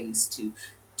them the space to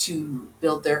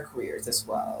build their careers as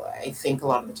well. I think a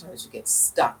lot of the times we get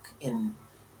stuck in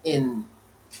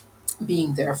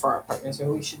being there for our partners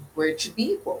where it should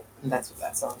be equal. And that's what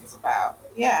that song is about.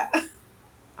 Yeah.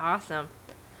 Awesome.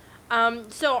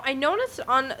 So I noticed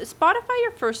on Spotify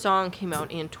your first song came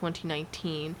out in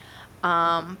 2019,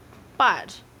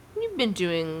 but you've been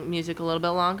doing music a little bit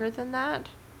longer than that,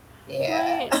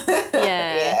 Yeah. right?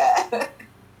 Yeah. Yeah.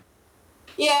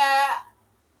 Yeah.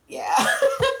 Yeah.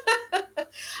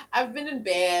 I've been in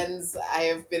bands. I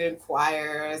have been in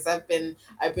choirs. I've been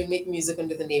making music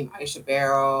under the name Aisha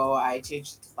Barrow. I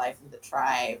changed it to Life in the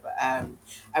Tribe.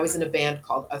 I was in a band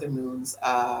called Other Moons.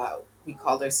 We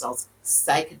called ourselves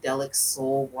psychedelic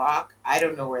soul rock. I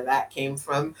don't know where that came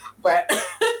from, but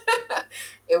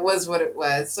it was what it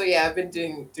was. So yeah, I've been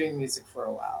doing music for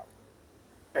a while,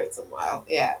 quite some while.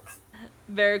 Yeah.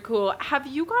 Very cool. Have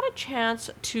you got a chance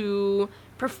to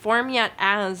perform yet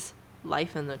as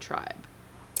Life in the Tribe?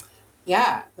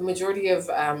 Yeah, the majority of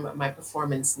my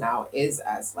performance now is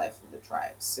as Life in the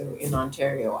Tribe. So in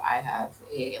Ontario, I have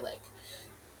a like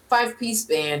 5-piece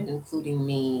band, including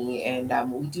me, and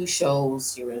we do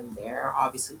shows here and there.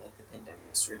 Obviously, like the pandemic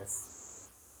sort of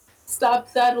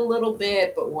stopped that a little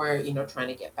bit, but we're trying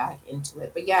to get back into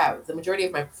it. But yeah, the majority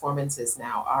of my performances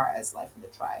now are as Life in the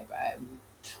Tribe.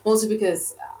 Mostly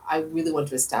because I really want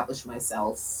to establish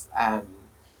myself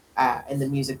and the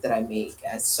music that I make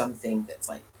as something that's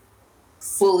like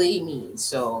fully me.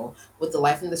 So with the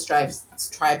Life in the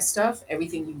Tribe stuff,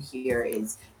 everything you hear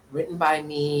is written by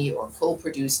me or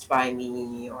co-produced by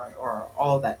me or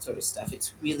all that sort of stuff.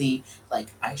 It's really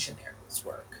like Aisha Barrow's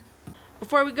work.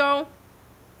 Before we go,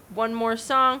 one more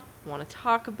song I want to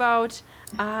talk about.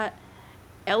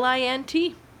 Lint.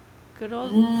 Good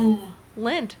old Mm,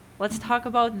 Lint. Let's talk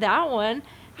about that one.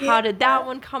 How yeah. did that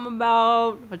one come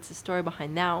about? What's the story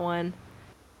behind that one?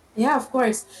 Yeah, of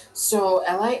course. So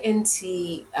LINT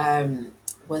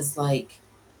was like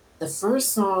the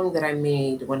first song that I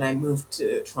made when I moved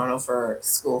to Toronto for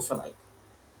school for like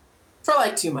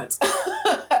 2 months.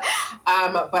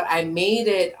 But I made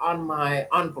it on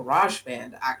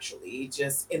GarageBand actually,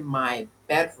 just in my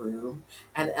bedroom.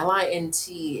 And LINT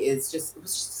it was just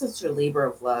such a labor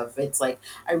of love. It's like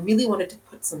I really wanted to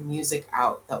put some music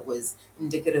out that was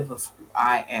indicative of who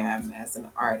I am as an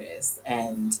artist.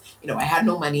 And I had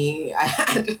no money, I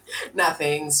had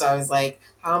nothing, so I was like,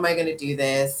 how am I going to do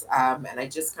this? And I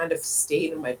just kind of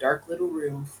stayed in my dark little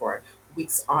room for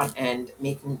weeks on end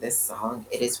making this song.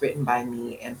 It is written by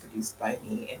me and produced by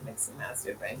me and mixed and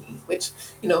mastered by me, which,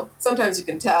 sometimes you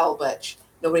can tell, but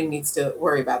nobody needs to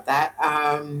worry about that.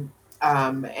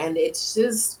 And it's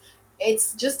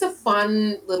just a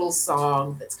fun little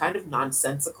song that's kind of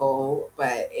nonsensical,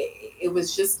 but it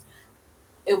was just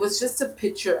a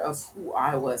picture of who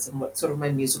I was and what sort of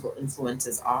my musical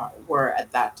influences were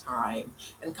at that time,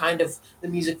 and kind of the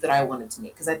music that I wanted to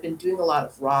make. Because I've been doing a lot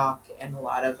of rock and a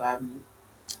lot of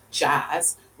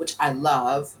jazz, which I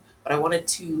love, but I wanted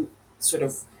to sort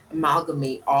of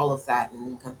amalgamate all of that and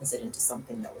encompass it into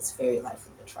something that was very Life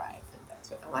in the Tribe, and that's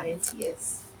what Alliance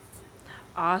is.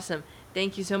 Awesome.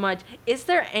 Thank you so much. Is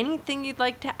there anything you'd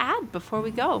like to add before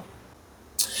we go?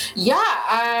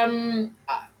 Yeah,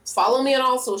 follow me on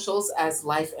all socials as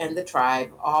Life and the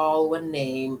Tribe, all one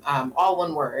name, all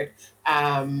one word.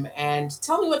 And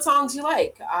tell me what songs you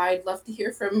like. I'd love to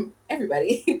hear from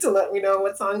everybody to let me know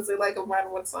what songs they like and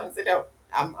what songs they don't.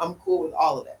 I'm cool with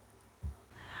all of it.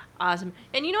 Awesome.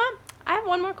 And you know what? I have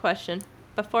one more question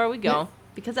before we Yeah. go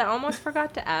because I almost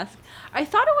forgot to ask. I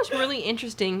thought it was really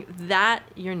interesting that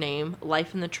your name,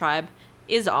 Life in the Tribe,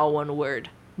 is all one word,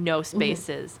 no Mhm.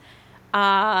 spaces.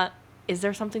 Uh, is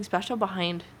there something special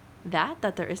behind that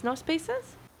there is no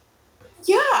spaces?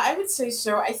 Yeah, I would say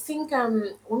so. I think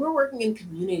when we're working in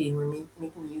community, we're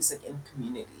making music in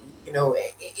community.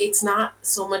 It's not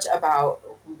so much about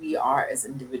who we are as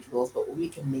individuals, but what we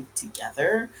can make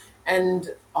together.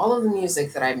 And all of the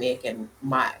music that I make and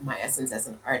my essence as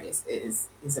an artist is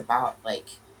about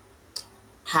like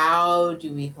how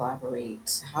do we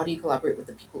collaborate? How do you collaborate with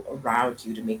the people around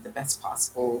you to make the best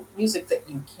possible music that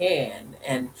you can,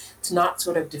 and to not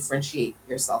sort of differentiate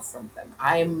yourself from them?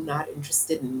 I am not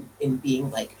interested in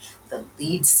being like the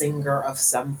lead singer of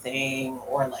something,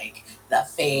 or like the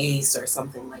face or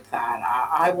something like that.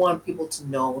 I want people to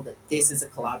know that this is a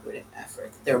collaborative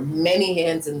effort. There are many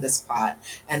hands in this pot,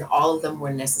 and all of them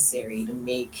were necessary to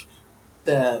make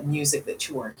the music that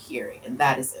you are hearing, and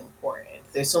that is important.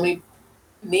 There's so many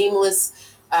nameless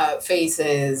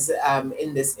faces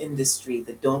in this industry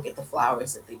that don't get the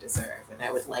flowers that they deserve, and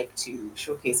I would like to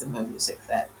showcase in my music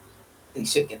that they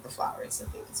should get the flowers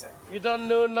that they deserve. You don't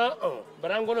know nothing,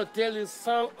 but I'm gonna tell you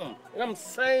something. You know what I'm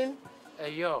saying?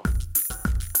 Hey, yo.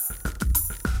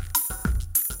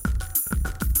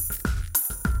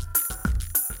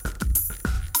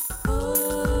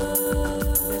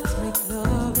 Let's make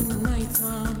love in the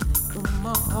nighttime. Fill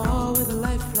my heart with a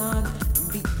lifeline and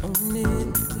be on it.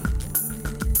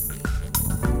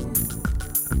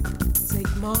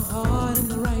 Take my heart in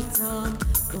the right time.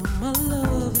 Fill my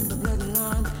love in the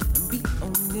bloodline and be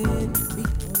on it, be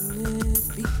on it,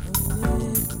 be on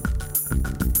it.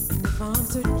 And if I'm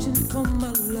searching for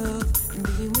my love and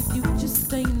being with you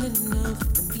just ain't enough,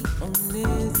 then be on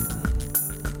it.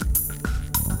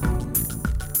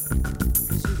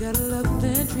 You gotta love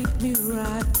and treat me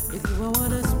right. With you I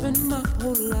wanna spend my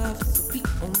whole life. So be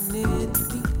on it,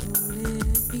 be on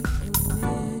it, be on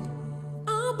it.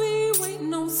 I'll be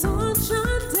waiting on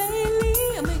sunshine daily.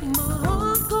 I make my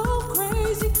heart go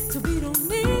crazy. So be on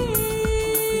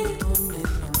it,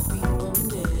 be on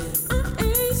it. I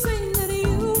ain't saying that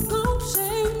you gon'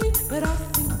 shame me, but I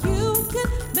think you can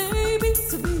maybe.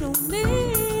 So be on it.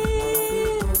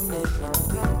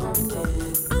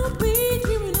 I'll be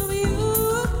dreaming of you.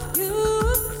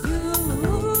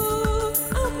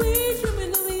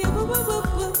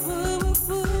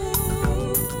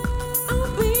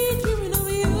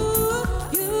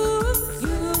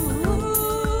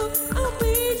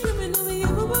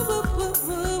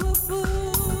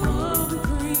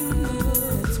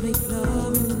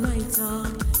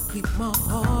 Keep my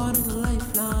heart on the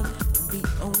lifeline and be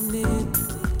on it.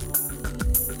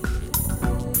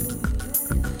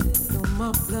 Feel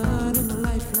my blood on the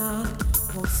lifeline,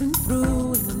 pulsing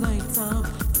through in the nighttime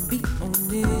and be on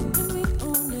it. And be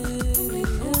on it. Be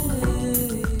on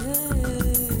it.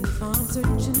 And if I'm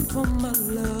searching for my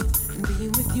love and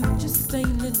being with you just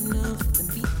ain't enough, then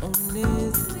be on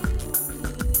it.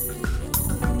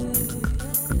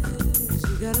 'Cause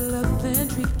you gotta love and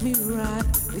treat me right.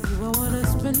 With you I wanna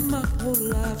spend my whole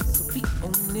life, so be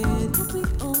on it, be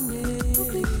on it,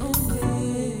 be on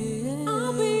it.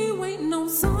 I'll be waiting on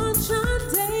sunshine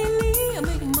daily. I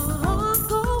make my heart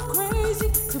go crazy,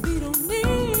 so be on it,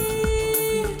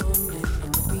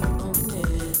 be on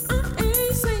it. I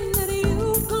ain't saying that you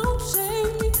gon'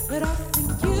 shame me, but I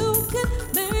think you can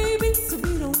maybe, so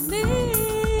be on it,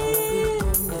 be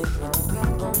on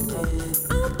it.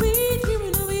 I'll be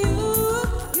dreaming of you.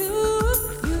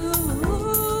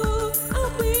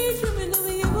 I'll be dreaming of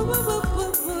you.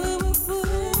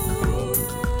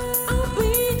 I'll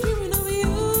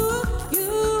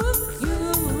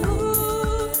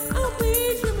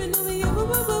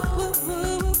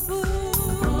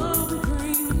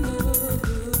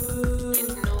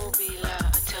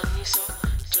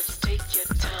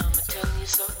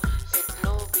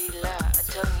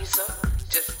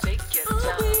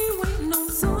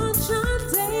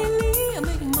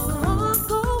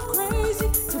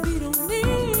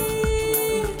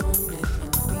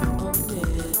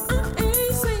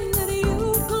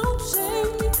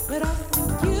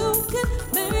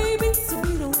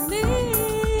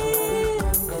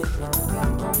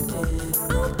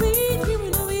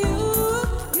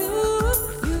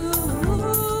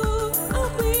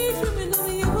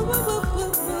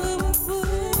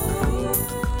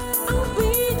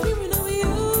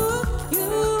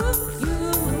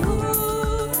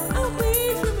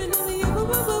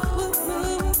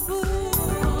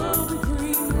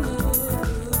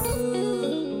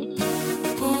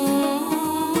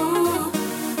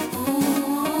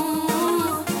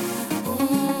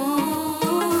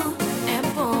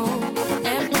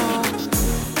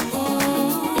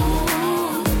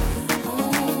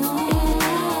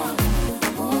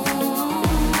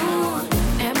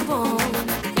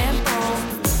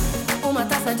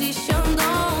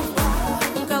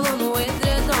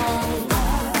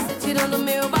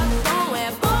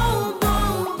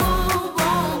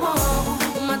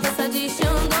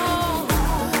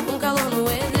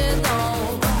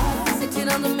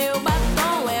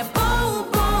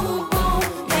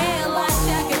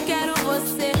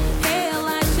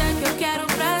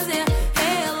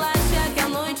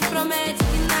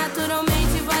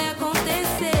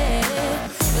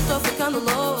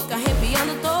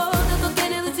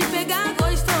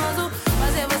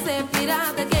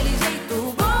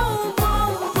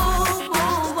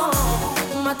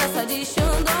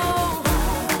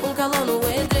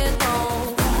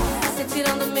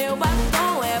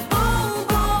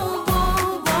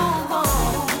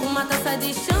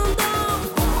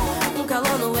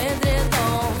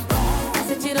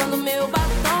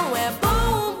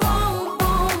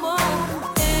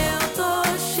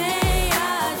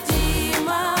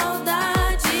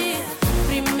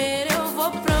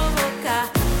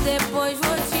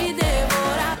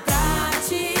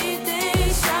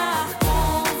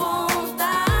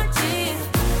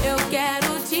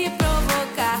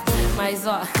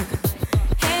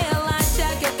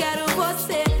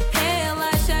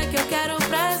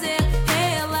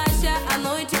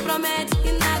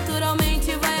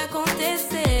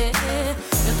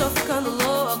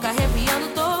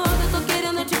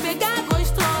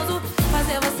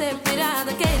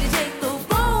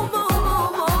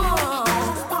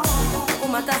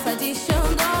de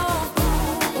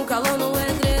Xandão, calor no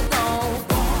edredom.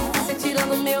 Você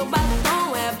tirando meu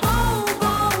batom é bom,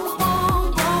 bom,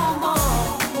 bom, bom,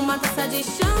 bom. Uma taça de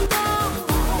Xandão,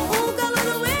 calor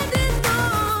no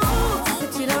edredom. Você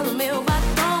tirando meu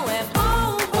batom é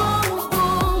bom, bom,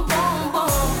 bom, bom,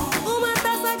 bom. Uma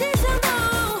taça de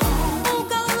Xandão,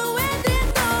 calor no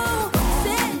edredom.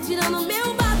 Você tirando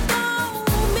meu batom,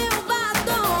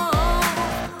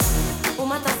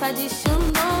 uma taça de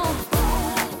Xandão,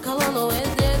 calor no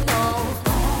edredom.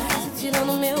 Você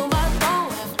tirando meu batom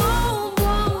é bom,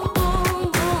 bom,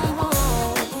 bom, bom, bom.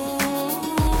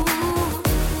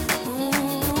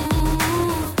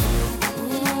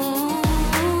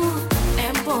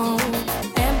 É bom,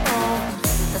 é bom.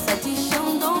 Taça de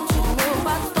Xandão, tira meu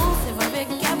batom, você vai ver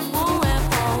que é bom, é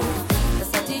bom.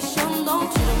 Taça de Xandão,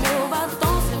 tira meu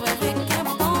batom, você vai ver que é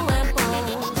bom, é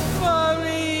bom.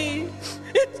 Mommy,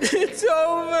 it's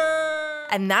over.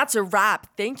 And that's a wrap.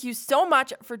 Thank you so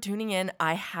much for tuning in.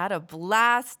 I had a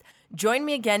blast. Join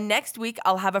me again next week.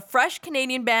 I'll have a fresh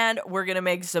Canadian band. We're going to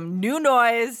make some new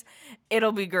noise.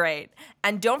 It'll be great.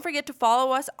 And don't forget to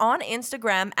follow us on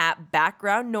Instagram at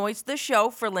Background Noise The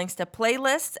Show for links to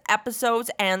playlists, episodes,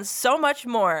 and so much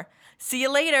more. See you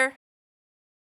later.